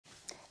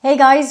Hey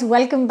guys,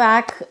 welcome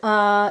back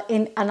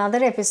in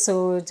another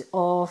episode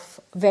of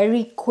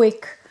very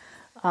quick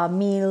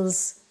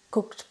meals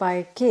cooked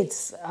by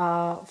kids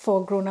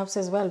for grown-ups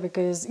as well,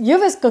 because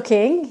Yuv is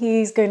cooking.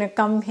 He's going to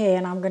come here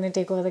and I'm going to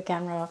take over the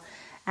camera,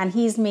 and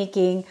he's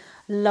making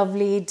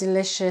lovely,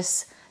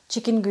 delicious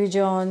chicken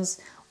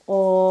goujons,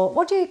 or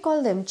what do you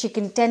call them?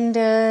 Chicken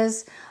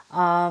tenders,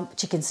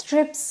 chicken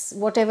strips,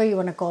 whatever you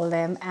want to call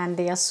them, and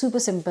they are super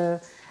simple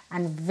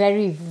and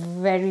very,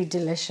 very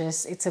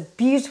delicious. It's a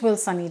beautiful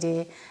sunny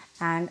day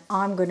and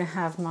I'm going to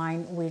have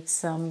mine with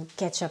some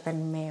ketchup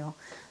and mayo.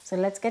 So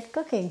let's get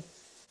cooking.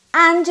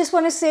 And just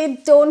want to say,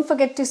 don't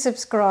forget to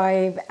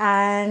subscribe,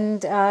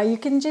 and you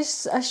can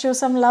just show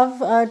some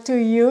love to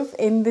you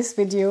in this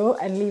video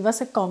and leave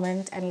us a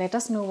comment and let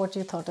us know what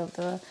you thought of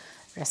the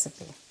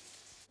recipe.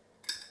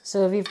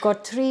 So we've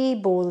got 3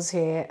 bowls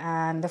here,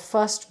 and the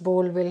first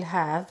bowl will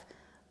have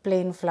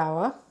plain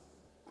flour.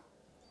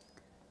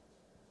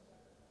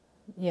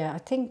 Yeah, I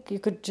think you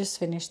could just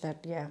finish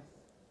that, yeah.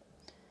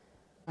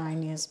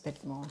 Mine is a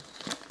bit more.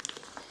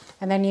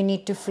 And then you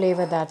need to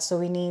flavor that, so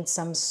we need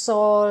some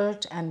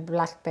salt and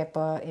black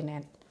pepper in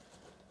it.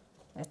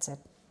 That's it.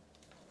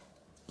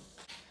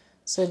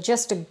 So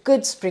just a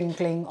good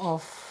sprinkling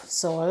of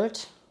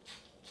salt,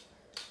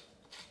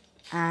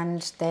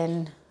 and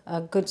then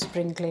a good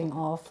sprinkling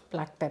of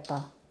black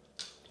pepper.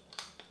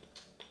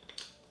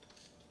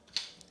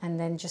 And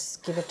then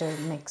just give it a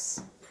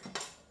mix.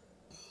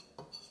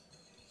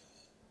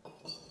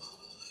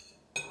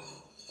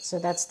 So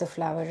that's the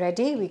flour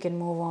ready. We can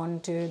move on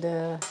to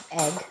the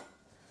egg.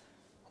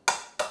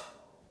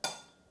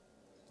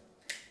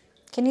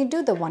 Can you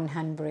do the one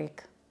hand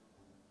break?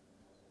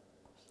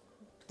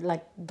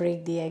 Like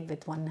break the egg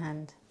with one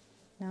hand?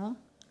 No?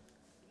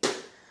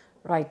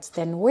 Right,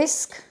 then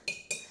whisk.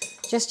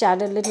 Just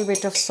add a little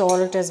bit of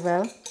salt as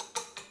well.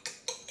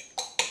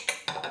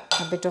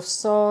 A bit of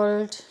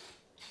salt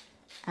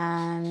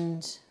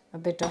and a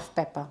bit of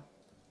pepper.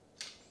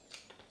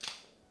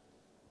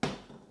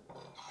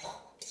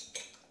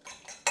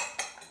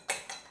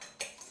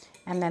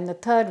 And then the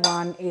third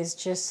one is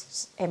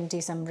just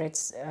empty some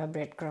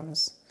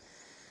breadcrumbs.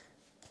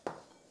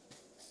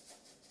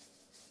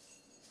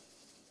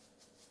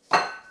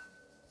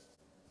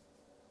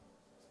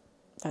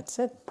 That's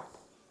it.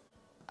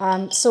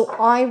 So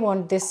I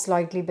want this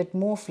slightly bit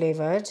more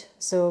flavored.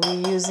 So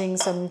we're using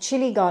some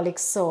chili garlic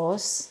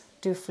sauce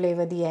to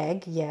flavor the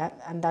egg. Yeah,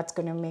 and that's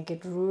going to make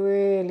it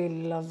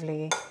really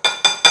lovely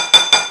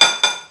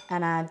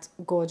and add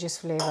gorgeous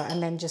flavor.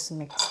 And then just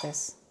mix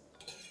this.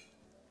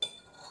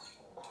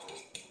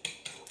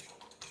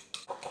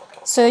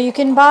 So you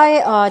can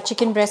buy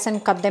chicken breasts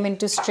and cut them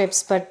into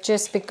strips, but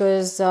just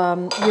because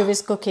Yuv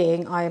is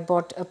cooking, I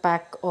bought a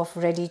pack of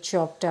ready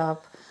chopped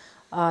up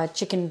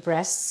chicken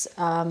breasts.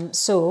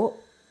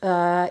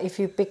 If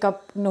you pick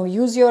up, no,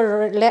 use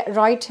your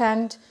right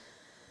hand.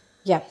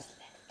 Yeah,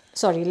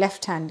 sorry,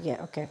 left hand.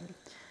 Yeah, okay.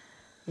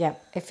 Yeah,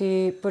 if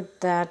you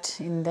put that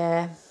in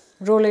there,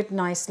 roll it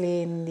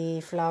nicely in the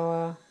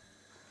flour,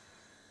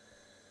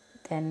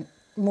 then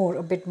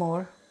a bit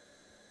more.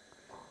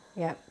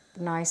 Yeah.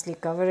 Nicely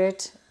cover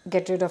it,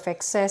 get rid of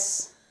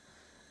excess.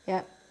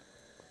 Yeah,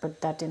 put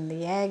that in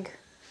the egg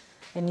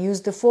and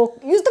use the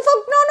fork. No,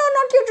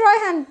 not your dry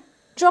hand.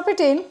 Drop it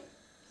in.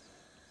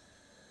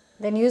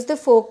 Then use the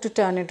fork to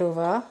turn it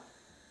over.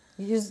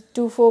 Use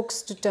 2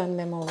 forks to turn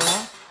them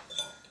over.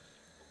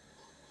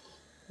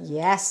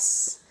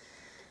 Yes.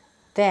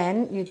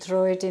 Then you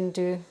throw it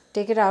into,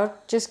 take it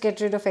out, just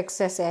get rid of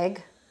excess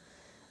egg,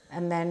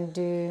 and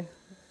then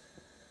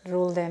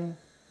roll them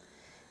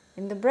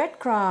in the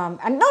breadcrumb.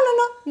 And no,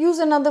 use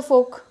another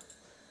fork.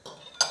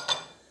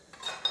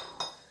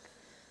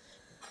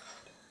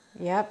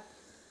 Yep,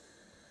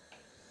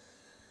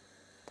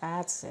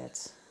 that's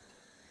it.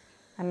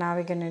 And now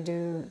we're going to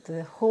do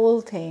the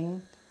whole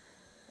thing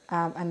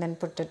and then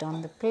put it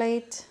on the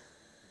plate.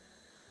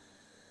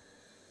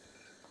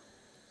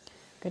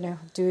 Going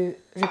to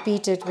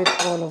repeat it with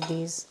all of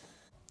these.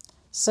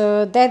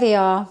 So there they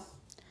are,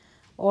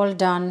 all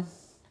done.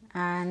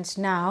 And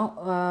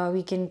now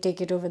we can take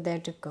it over there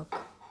to cook.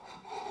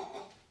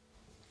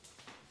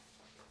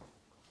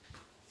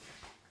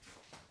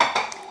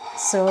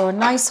 So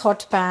nice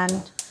hot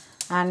pan,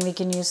 and we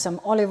can use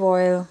some olive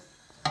oil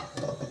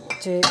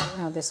to,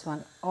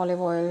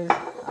 olive oil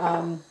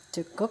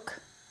to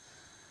cook.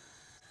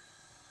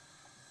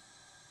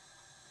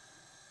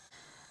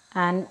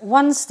 And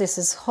once this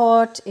is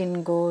hot,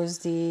 in goes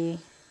the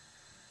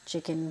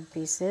chicken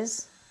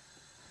pieces.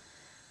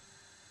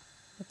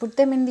 Put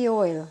them in the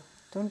oil.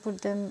 Don't put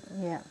them,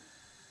 yeah.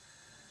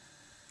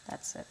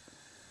 That's it.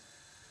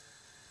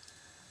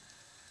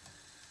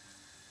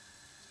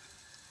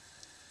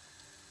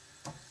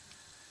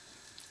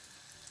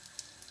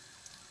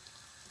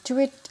 Do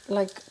it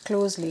like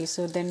closely,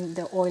 so then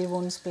the oil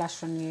won't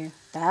splash on you.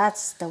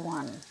 That's the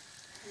one.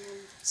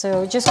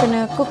 So just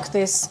gonna cook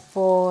this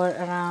for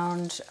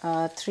around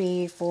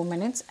 3-4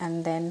 minutes,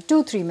 and then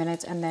 2-3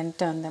 minutes, and then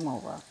turn them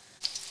over.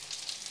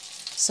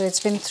 So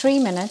it's been 3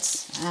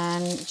 minutes,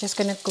 and just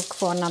going to cook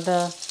for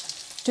another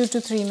 2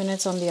 to 3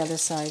 minutes on the other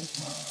side.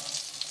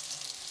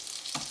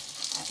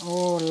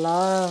 Oh,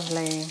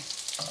 lovely.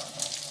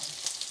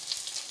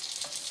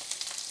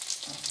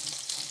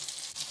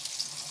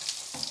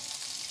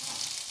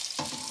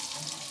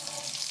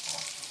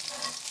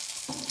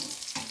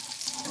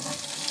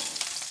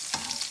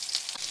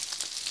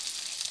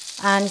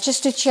 And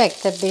just to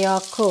check that they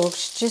are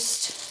cooked,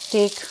 just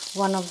take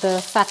one of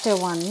the fatter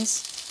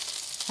ones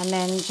and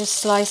then just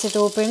slice it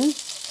open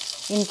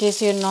in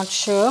case you're not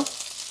sure,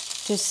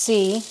 to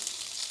see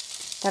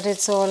that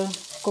it's all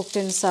cooked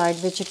inside,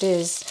 which it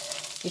is.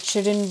 It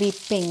shouldn't be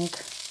pink.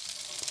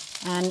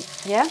 And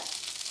yeah,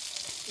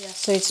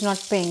 so it's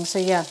not pink. So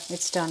yeah,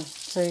 it's done.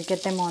 So you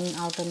get them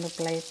out on the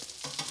plate.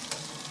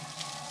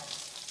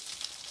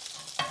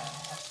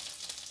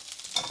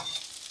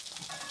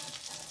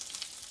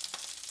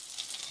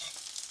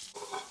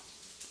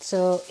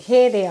 So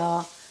here they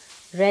are,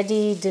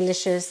 ready,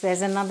 delicious.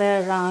 There's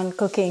another round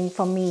cooking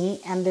for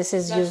me, and this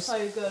is That's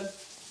so good.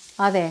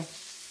 Are they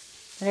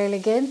really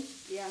good?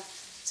 Yeah.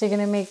 So you're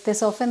gonna make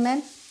this often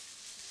then?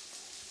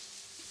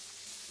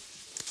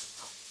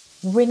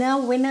 Winner,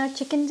 winner,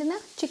 chicken dinner?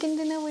 Chicken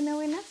dinner, winner,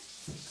 winner?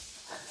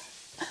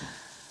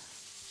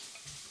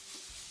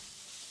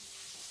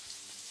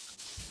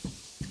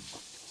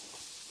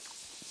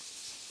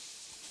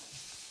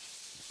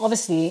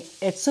 Obviously,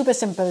 it's super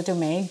simple to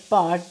make,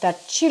 but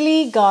that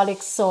chili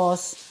garlic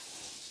sauce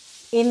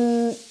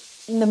in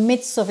the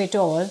midst of it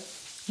all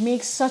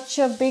makes such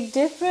a big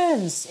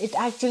difference. It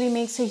actually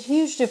makes a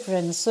huge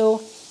difference.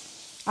 So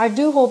I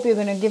do hope you're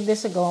going to give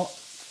this a go.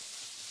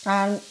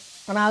 And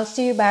I'll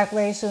see you back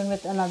very soon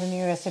with another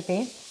new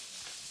recipe.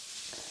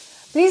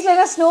 Please let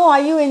us know,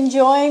 are you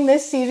enjoying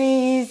this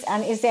series,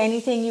 and is there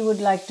anything you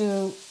would like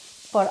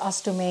for us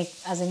to make,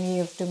 as in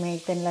you to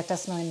make, then let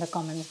us know in the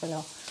comments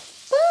below.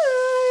 Bye!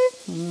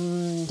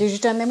 Did you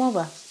turn them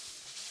over?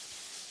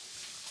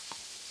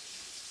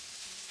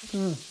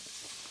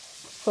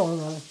 So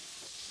good.